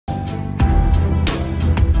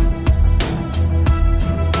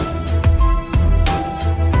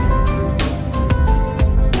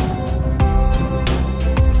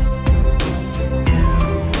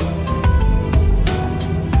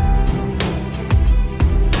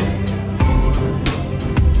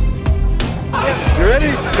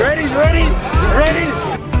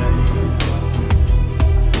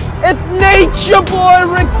It's Nature Boy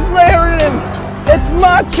Ric Flairening. It's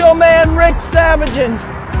Macho Man Rick Savagin.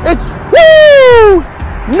 It's woo!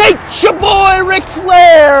 Nature Boy Ric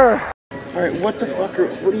Flair. All right, what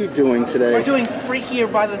are you doing today? We're doing Freakier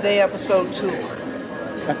by the Day episode 2.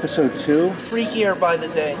 Episode 2? Freakier by the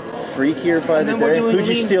Day. Freakier by the Day? Who'd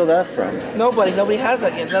you steal that from? Nobody has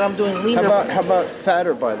that yet. Then I'm doing leaner. How about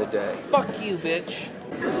Fatter by the Day? Fuck you, bitch.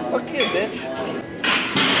 Fuck you, bitch.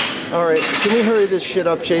 All right, can we hurry this shit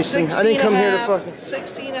up, Jason? I didn't come here to fucking...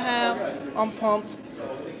 16.5, I'm pumped.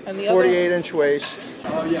 And the 48-inch waist.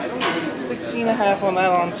 16.5 on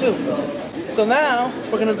that arm, too. So now,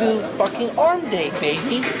 we're gonna do fucking arm day,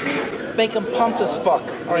 baby. Make them pumped as fuck.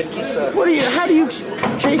 All right, keep that. How do you...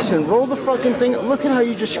 Jason, roll the fucking thing. Look at how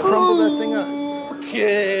you just crumble that thing up. Who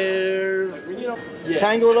cares?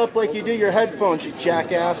 Tangle it up like you do your headphones, you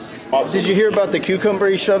jackass. Did you hear about the cucumber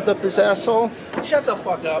he shoved up his asshole? Shut the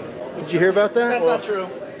fuck up. Did you hear about that? That's not true.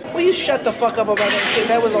 Will you shut the fuck up about that shit?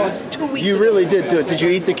 That was on 2 weeks ago. You really did do it. Did you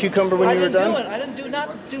eat the cucumber when you were done? I didn't do it. I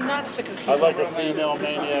do not stick a cucumber. I'd like a female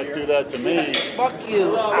maniac do that to me. Fuck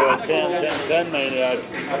you. Or a 10 maniac.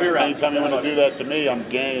 Anytime you want to do that to me, I'm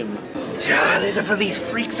game. Yeah, these are for these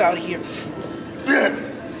freaks out here.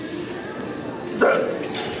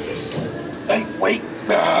 Hey, wait.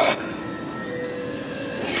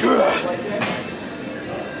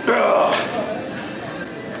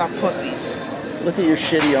 Got pussies. Look at your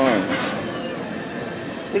shitty arms.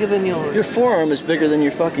 Bigger than yours. Your forearm is bigger than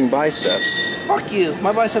your fucking biceps. Fuck you.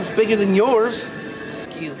 My bicep's bigger than yours.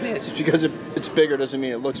 Fuck you, bitch. Just because it's bigger doesn't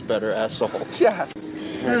mean it looks better, asshole. Yes.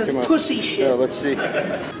 Right, This pussy shit. Yeah, let's see.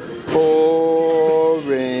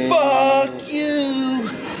 Boring. Fuck you.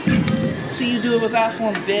 See you do it with that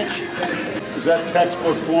form, bitch. Is that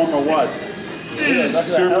textbook form or what?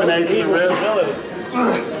 Supinates the wrist.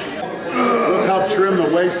 Look how trim the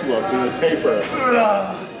waist looks and the taper.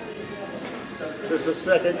 There's a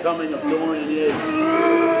second coming of Dorian Yates.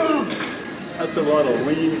 That's a lot of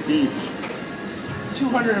lean beef.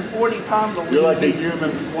 240 pounds of lean You're like beef. a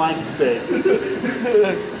human flank steak.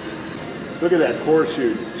 Look at that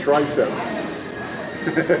horseshoe triceps.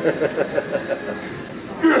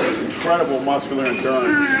 Incredible muscular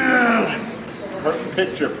endurance.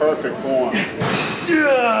 Picture perfect form.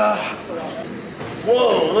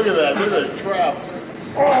 Whoa, look at that. Look at the traps.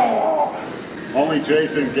 Only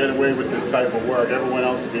Jason can get away with this type of work. Everyone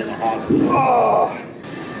else would be in the hospital.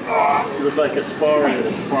 He was like Aspari at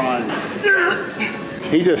his prime.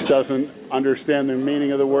 He just doesn't understand the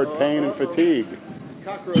meaning of the word pain and fatigue.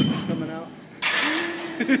 Cockroach is coming out.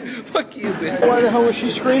 Fuck you, bitch. Why the hell was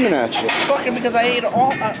she screaming at you? Fucking because I ate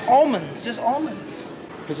almonds. Just almonds.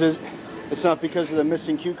 Because it's not because of the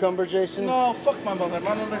missing cucumber, Jason? No, fuck my mother.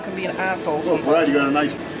 My mother can be an asshole. Oh, Brad, you got a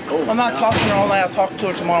nice... Oh, I'm not talking to her all night. I'll talk to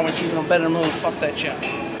her tomorrow when she's in a better mood. Fuck that shit.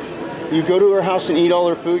 You go to her house and eat all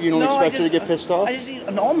her food, you don't expect her to get pissed off? I just eat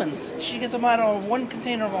almonds. She gets them out of one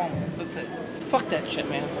container of almonds. That's it. Fuck that shit,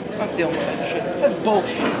 man. I'm not dealing with that shit. That's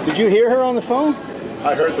bullshit. Did you hear her on the phone?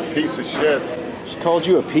 I heard the piece of shit. She called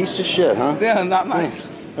you a piece of shit, huh? Yeah, not nice.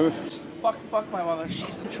 Fuck my mother.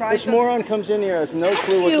 She's the tricep. This moron comes in here, has no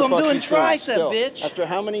clue what the fuck I'm doing he's doing. tricep, Still, bitch. after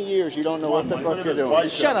how many years you don't know what the fuck you're doing?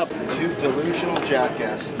 Shut up. Two delusional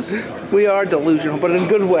jackasses. We are delusional, but in a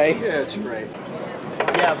good way. Yeah, it's great.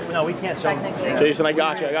 Yeah, no, we can't show them. Jason, I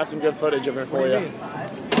got you. I got some good footage of it for you.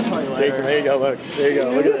 Jason, there you go. Look, there you go.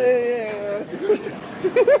 Look at it.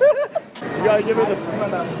 You gotta give it the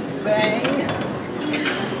Bang.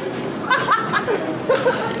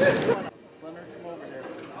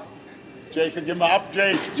 Jason, give him up,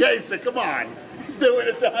 Jason, come on. He's doing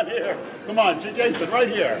it down here. Come on, Jason, right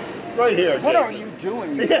here. Right here, Jason. What are you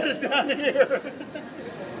doing? He had it down here.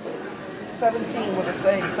 17, what they're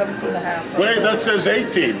saying, 17 and a half. Wait, that says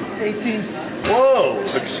 18. 18. Whoa,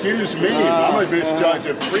 excuse me. I'm a misjudge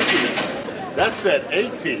of freakiness. That said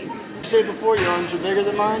 18. You said before your arms are bigger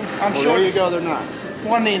than mine? I'm well, short. There you go, they're not.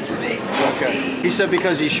 1 inch big. Okay. He said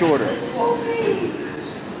because he's shorter.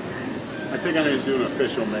 I think I need to do an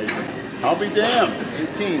official measure. I'll be damned.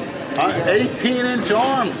 18. 18-inch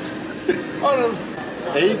arms.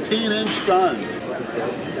 18-inch guns.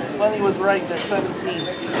 Lenny was right, they're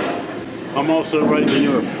 17. I'm also right that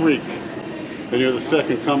you're a freak. And you're the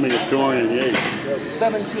second coming of Dorian Yates.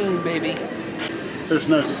 17, baby. There's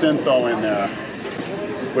no synthol in there,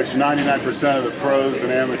 which 99% of the pros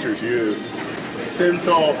and amateurs use.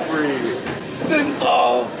 Synthol free.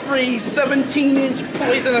 Synthol free 17-inch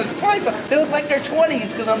poisonous python. They look like they're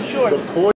 20s because I'm short.